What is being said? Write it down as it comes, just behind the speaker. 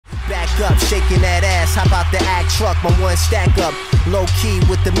back up, shaking that ass. How about the act truck? My one stack up, low key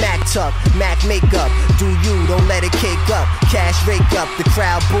with the Mac tuck, Mac makeup. Do you, don't let it cake up. Cash rake up, the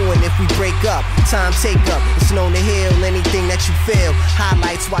crowd booing if we break up. Time take up, it's known to heal anything that you feel.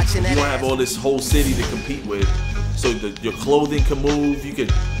 Highlights watching that. You don't have all this whole city to compete with, so your clothing can move. You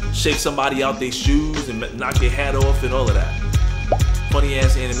could shake somebody out their shoes and knock their hat off and all of that. Funny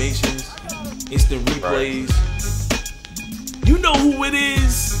ass animations, instant replays. You know who it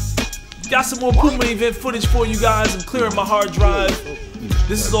is. Got some more Puma event footage for you guys. I'm clearing my hard drive.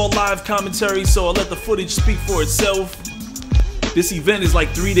 This is all live commentary, so I'll let the footage speak for itself. This event is like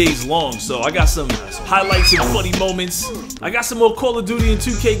 3 days long, so I got some highlights and funny moments. I got some more Call of Duty and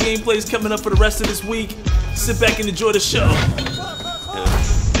 2K gameplays coming up for the rest of this week. Sit back and enjoy the show.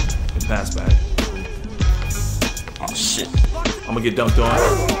 And pass back. Oh shit. I'm gonna get dunked on.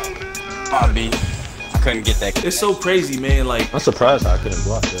 Oh, B. I couldn't get that. It's so crazy, man. Like, I'm surprised I couldn't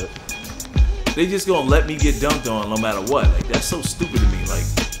block that. they just gonna let me get dunked on no matter what. Like, that's so stupid to me. Like,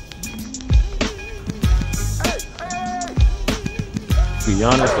 to be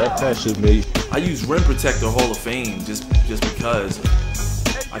honest, that pass should be. I use Rim Protector Hall of Fame just because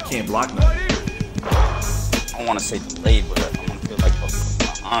I can't block nothing. I don't want to say delayed, but I'm gonna feel like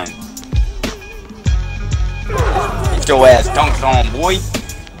behind. Get your ass dunked on, boy.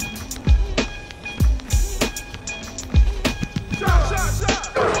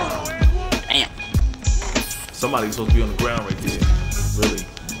 Damn. Somebody's supposed to be on the ground right there. Really.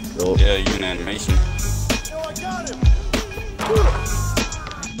 Yeah, you in animation.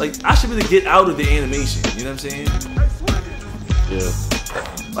 Like, I should really get out of the animation. You know what I'm saying? Yeah.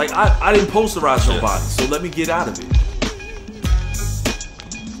 Like, I didn't posterize nobody, so let me get out of it.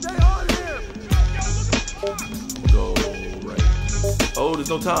 Go right. Oh, there's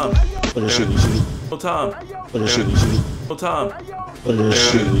no time. Shoot. No time. Shoot. No time.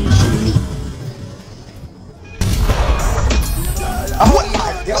 Shoot. Oh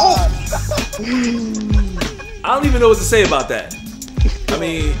my god! I don't even know what to say about that. I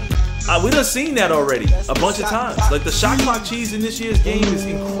mean, we done seen that already a bunch of times. Like, the shot clock cheese in this year's game is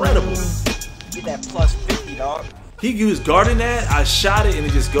incredible. Get that plus 50, dog. He was guarding that, I shot it, and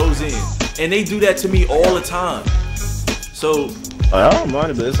it just goes in. And they do that to me all the time. So, I don't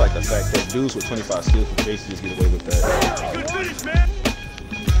mind it, but it's like the fact that dudes with 25 skills can basically just get away with that.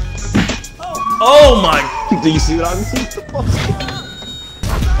 oh my! Do you see what I mean?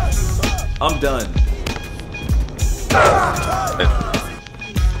 I'm done.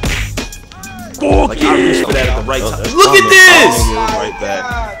 Like, I reached for that at the right time. Look at this! Right back.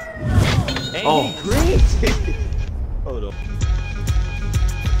 Oh. Hold up.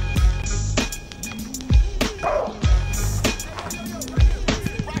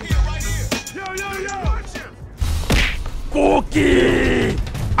 Cookie!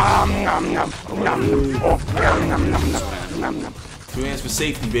 Two hands for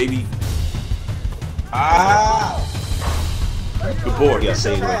safety, baby. Ah! Good board. You got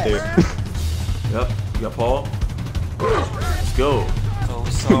saved right there. Yep. You got Paul. Let's go.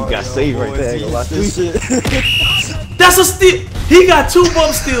 You got saved right there. That's a steal. He got 2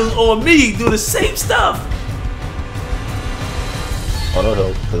 bump steals on me. Do the same stuff. Oh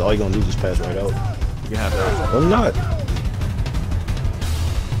no, because all you're gonna do is just pass right out. You can have that. I'm not.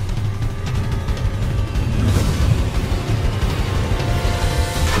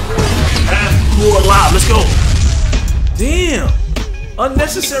 More alive. Let's go. Damn.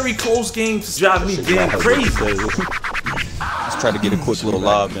 Unnecessary close games drive me damn crazy. Let's try to get a quick little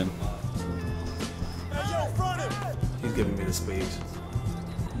lob in. He's giving me the space.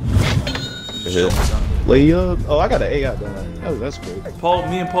 Lay up. Oh, I got an AI done. Oh, that's great.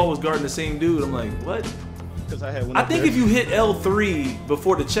 Me and Paul was guarding the same dude. I'm like, what? Because I had one. I think if you hit L3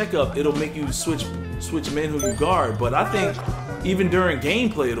 before the checkup, it'll make you switch men who you guard. But I think even during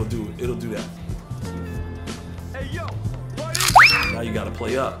gameplay, it'll do that. Now you gotta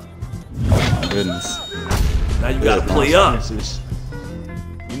play up. Oh, goodness. Now you gotta play up.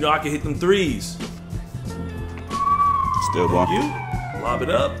 You know I can hit them threes. Still going. You lob it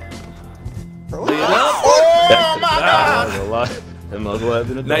up. Lay it up. Oh my god! That might as well have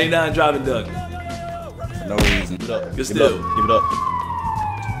been a 99 driving dunk. No reason. Good still. Give it up.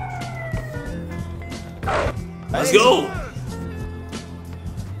 Let's go.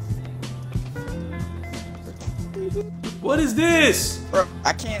 What is this? Bro,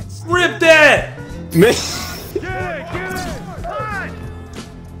 I can't. Rip that! Man.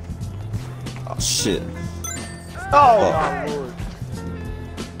 Oh shit. Oh my lord.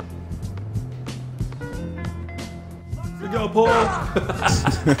 Good go, Paul. I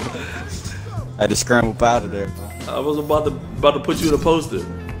had to scramble out of there. I was about to put you in a poster.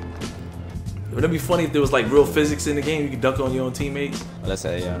 Wouldn't it be funny if there was like real physics in the game? You could dunk on your own teammates. Oh, that's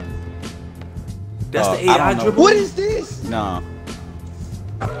AI. That's the AI dribble. What is this? No.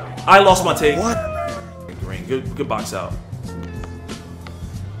 I lost my take. What? Green, good box out.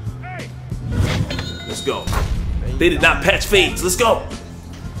 Let's go. They did not patch fades. Let's go.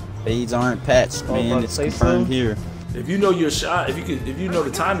 Fades aren't patched, man. It's confirmed here. If you know your shot, if you know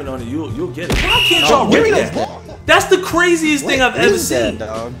the timing on it, you'll get it. Why can't y'all rip that? That's the craziest thing I've ever seen.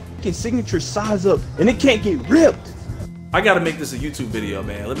 Dog? Can signature size up and it can't get ripped. I gotta make this a YouTube video,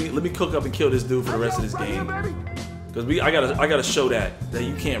 man. Let me cook up and kill this dude for the rest of this game. Cause I gotta show that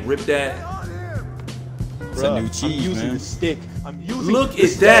you can't rip that. It's a new cheese, I'm using man. the stick. I'm using Look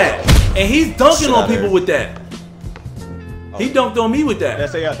at that, and he's dunking on people with that. He dunked on me with that.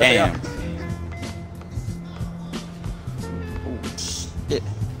 That's AI. Damn. Oh shit.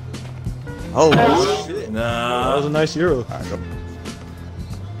 Oh shit. Nah. That was a nice Euro.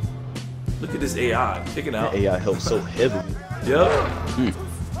 Look at this AI kicking out. AI helps so heavily. Yep.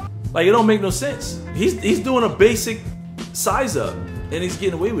 Like it don't make no sense. He's doing a basic size up, and he's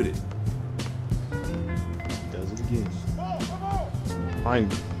getting away with it. Does it again. Fine.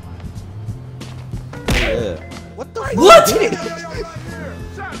 Yeah. What the? What?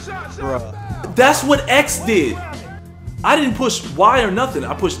 Bruh. That's what X did. I didn't push Y or nothing.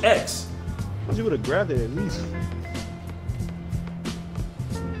 I pushed X. You would have grabbed it at least.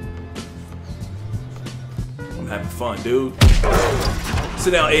 I'm having fun, dude.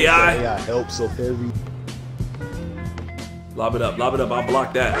 Sit down, AI. AI helps so heavy. Lob it up, lob it up. I'll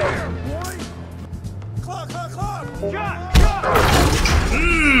block that. Come on, come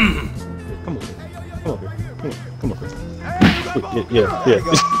on, come on. Yeah.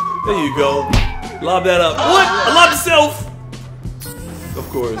 There you go. Lob that up. What? I lobbed myself. Of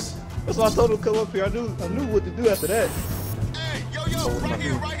course. That's why I told him to come up here. I knew what to do after that.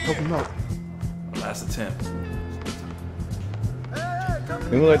 Help him out. Last attempt.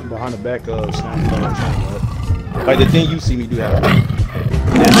 We were like behind the back of snap. Like the thing you see me do that.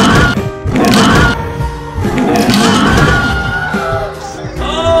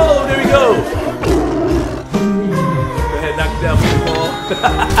 Oh, there we go. Go ahead, knock it down for the ball.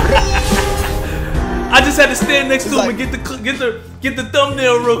 I just had to stand next to him and get the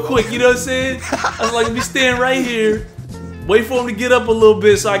thumbnail real quick. You know what I'm saying? I was like, let me stand right here, wait for him to get up a little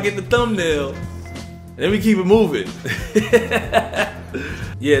bit so I get the thumbnail, and then we keep it moving.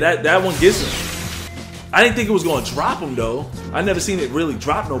 Yeah, that one gets him. I didn't think it was gonna drop him though. I never seen it really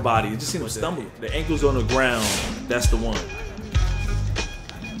drop nobody. It just seen him stumble. The ankle's on the ground. That's the one.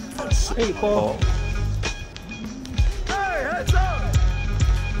 Hey, Paul.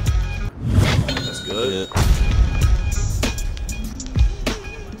 That's good.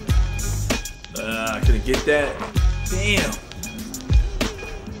 I couldn't get that. Damn.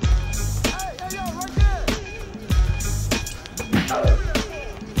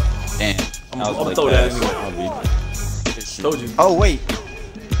 Damn. I'm gonna throw that anyway. Told you. Oh wait.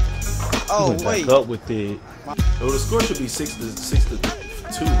 Oh wait. Up with it. Oh, the score should be 6-2,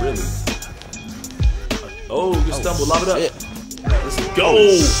 really. Oh, good stumble. Lob it up. Shit. Let's go.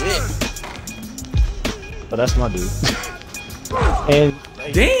 Oh, shit. Oh, that's my dude. And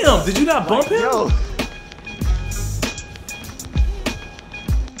damn, did you not bump him? yo,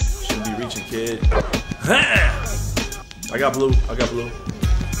 Shouldn't be reaching, kid. I got blue. I got blue.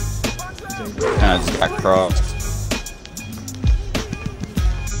 I just got crossed.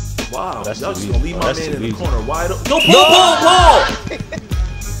 Wow, That's y'all too just easy. gonna leave my That's man too in the easy. corner wide open. Go, Paul!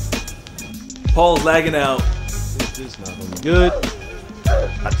 Paul's lagging out. this not gonna be good.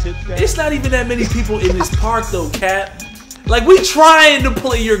 I tipped that. It's not even that many people in this park though, Cap. Like, we trying to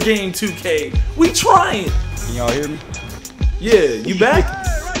play your game, 2K. We trying. Can y'all hear me? Yeah, you back?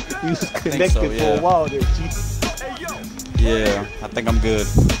 We was so, connected for yeah. a while there, Chief. Yeah, I think I'm good.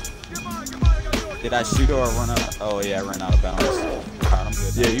 Did I shoot or run out? Oh yeah, I ran out of bounds. Alright, I'm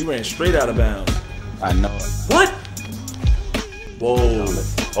good. Yeah, you ran straight out of bounds. I know it. What? Whoa.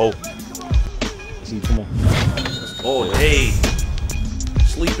 Oh. See, come on. Oh, hey.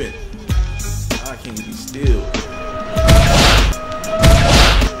 Sleeping. I can't be still.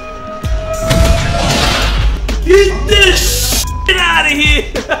 Get this shit out of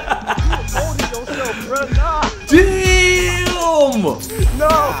here. Damn. No!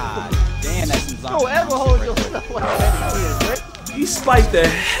 Damn, that's some zombie. Don't ever hold yourself like that. He spiked the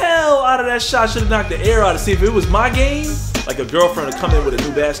hell out of that shot. Should have knocked the air out of. See, if it was my game, like a girlfriend would come in with a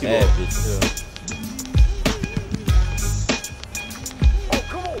new basketball. Yeah, bitch.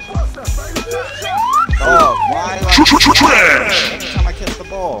 Oh, why? Every time I catch the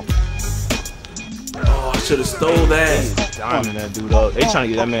ball. Oh, I should have stole that. Diamond that dude up. They trying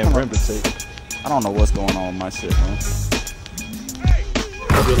to get that man rim protect. I don't know what's going on with my shit, man.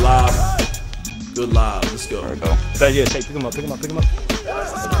 Good lob. Good lob. Let's go. There we go. Yeah, Shake, pick him up, pick him up, pick him up.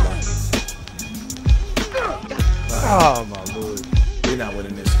 Oh my lord. We're not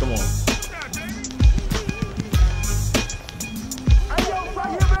winning this. Come on.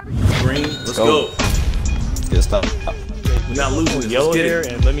 Green. Let's go. Good stuff. We're not losing this. Yellow Let's get here,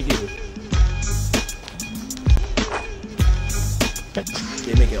 it. and let me get it.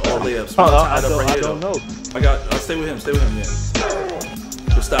 They're making all layups. I Right don't know. I'll stay with him. Stay with him.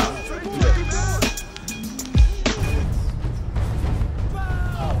 Yeah. Good stop.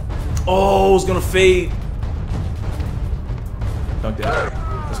 Oh, it's gonna fade. Dunk that.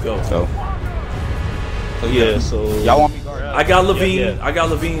 Let's go. So Yeah, so y'all want me guard? I got Levine. Yeah. I got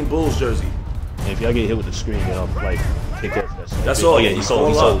Levine Bulls jersey. If y'all get hit with the screen, then I'll like take that. That's all. Oh yeah, he sold.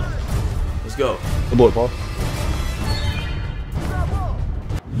 He sold. Let's go. Good boy, Paul.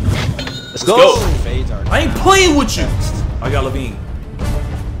 Let's go. go. Fades are I ain't playing with you. I got Levine.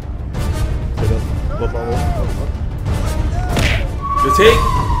 Good take.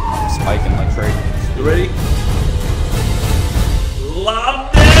 spiking like crazy. You ready?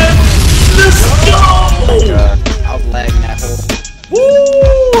 Lob that. Let's go. I was lagging that whole. Woo!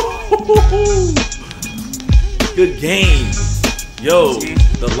 Good game. Yo,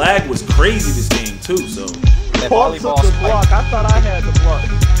 the lag was crazy this game too. So, That Paul took volleyball the spike. block. I thought I had the block.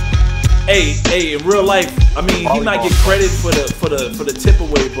 hey, in real life, I mean, he might get credit for the tip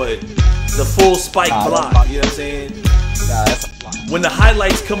away, but the full spike block. You know what I'm saying? Nah, that's a block. When the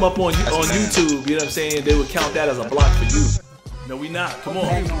highlights come up on YouTube, you know what I'm saying? They would count that as a block for you. No, we not. Come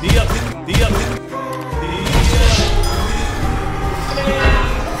on. D up.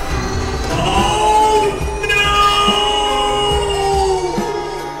 Oh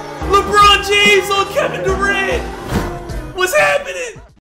no! LeBron James on Kevin Durant. What's happening?